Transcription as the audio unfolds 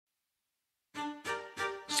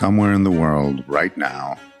Somewhere in the world, right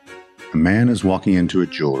now, a man is walking into a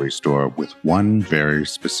jewelry store with one very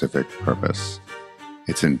specific purpose.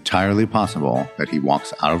 It's entirely possible that he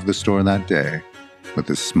walks out of the store that day with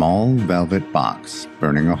a small velvet box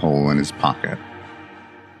burning a hole in his pocket.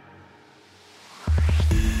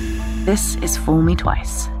 This is Fool Me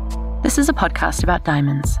Twice. This is a podcast about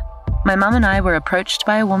diamonds. My mum and I were approached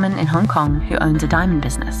by a woman in Hong Kong who owns a diamond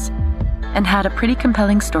business and had a pretty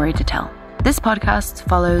compelling story to tell. This podcast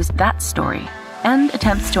follows that story and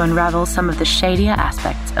attempts to unravel some of the shadier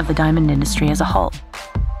aspects of the diamond industry as a whole.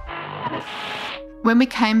 When we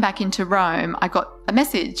came back into Rome, I got a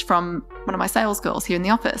message from one of my sales girls here in the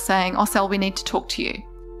office saying, "Oh, Sel, we need to talk to you."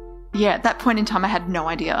 Yeah, at that point in time, I had no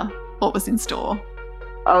idea what was in store.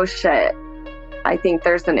 Oh, shit. I think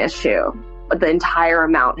there's an issue. The entire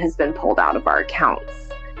amount has been pulled out of our accounts.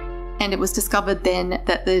 And it was discovered then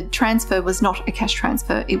that the transfer was not a cash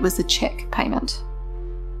transfer, it was a cheque payment.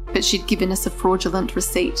 But she'd given us a fraudulent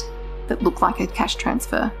receipt that looked like a cash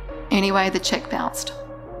transfer. Anyway, the cheque bounced.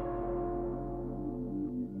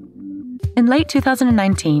 In late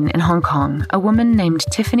 2019 in Hong Kong, a woman named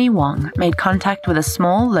Tiffany Wong made contact with a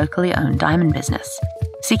small locally owned diamond business,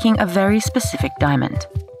 seeking a very specific diamond.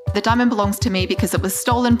 The diamond belongs to me because it was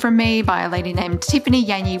stolen from me by a lady named Tiffany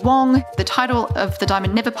Yanyi Wong. The title of the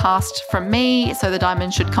diamond never passed from me, so the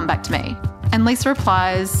diamond should come back to me. And Lisa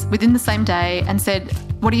replies within the same day and said,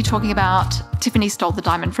 "What are you talking about? Tiffany stole the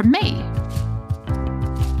diamond from me."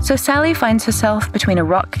 So Sally finds herself between a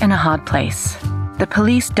rock and a hard place. The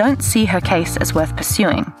police don't see her case as worth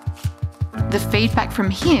pursuing. The feedback from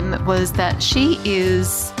him was that she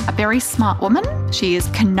is a very smart woman. She is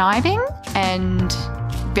conniving and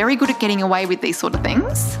very good at getting away with these sort of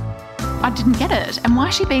things. I didn't get it. And why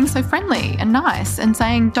is she being so friendly and nice and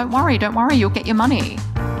saying, don't worry, you'll get your money?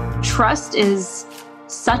 Trust is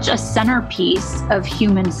such a centerpiece of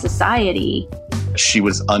human society. She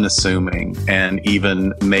was unassuming and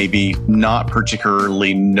even maybe not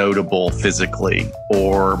particularly notable physically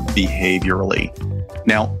or behaviorally.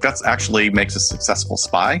 Now, that actually makes a successful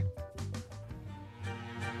spy.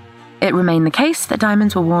 It remained the case that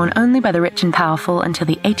diamonds were worn only by the rich and powerful until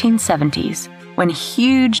the 1870s, when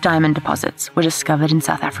huge diamond deposits were discovered in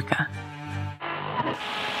South Africa.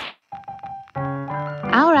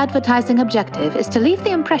 Our advertising objective is to leave the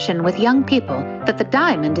impression with young people that the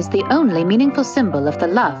diamond is the only meaningful symbol of the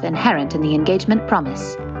love inherent in the engagement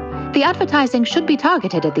promise. The advertising should be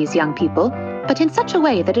targeted at these young people, but in such a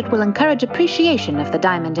way that it will encourage appreciation of the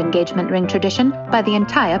diamond engagement ring tradition by the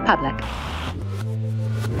entire public.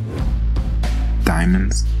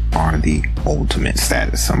 Diamonds are the ultimate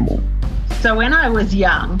status symbol. So when I was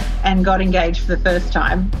young and got engaged for the first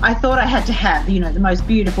time, I thought I had to have, the most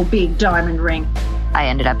beautiful big diamond ring. I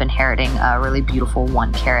ended up inheriting a really beautiful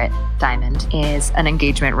 1-carat diamond as an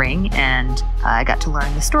engagement ring, and I got to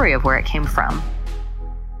learn the story of where it came from.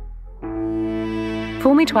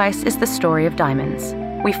 Fool Me Twice is the story of diamonds.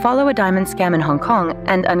 We follow a diamond scam in Hong Kong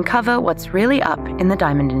and uncover what's really up in the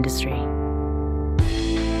diamond industry.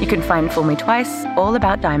 You can find Fool Me Twice, all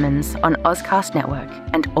about diamonds, on Ozcast Network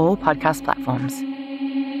and all podcast platforms.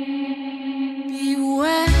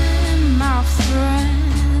 Beware, my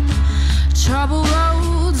friend, trouble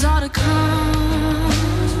roads are to come.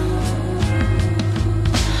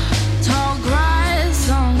 Tall grass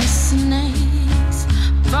on the snakes,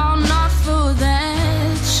 fall not for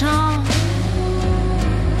their charm.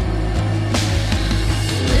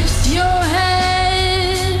 Lift your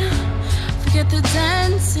head, forget the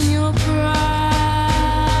dance in your pride.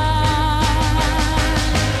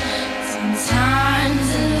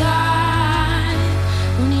 Sometimes in life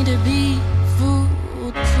we need to be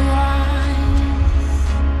fooled twice.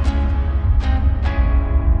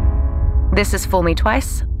 This is Fool Me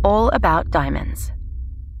Twice, all about diamonds.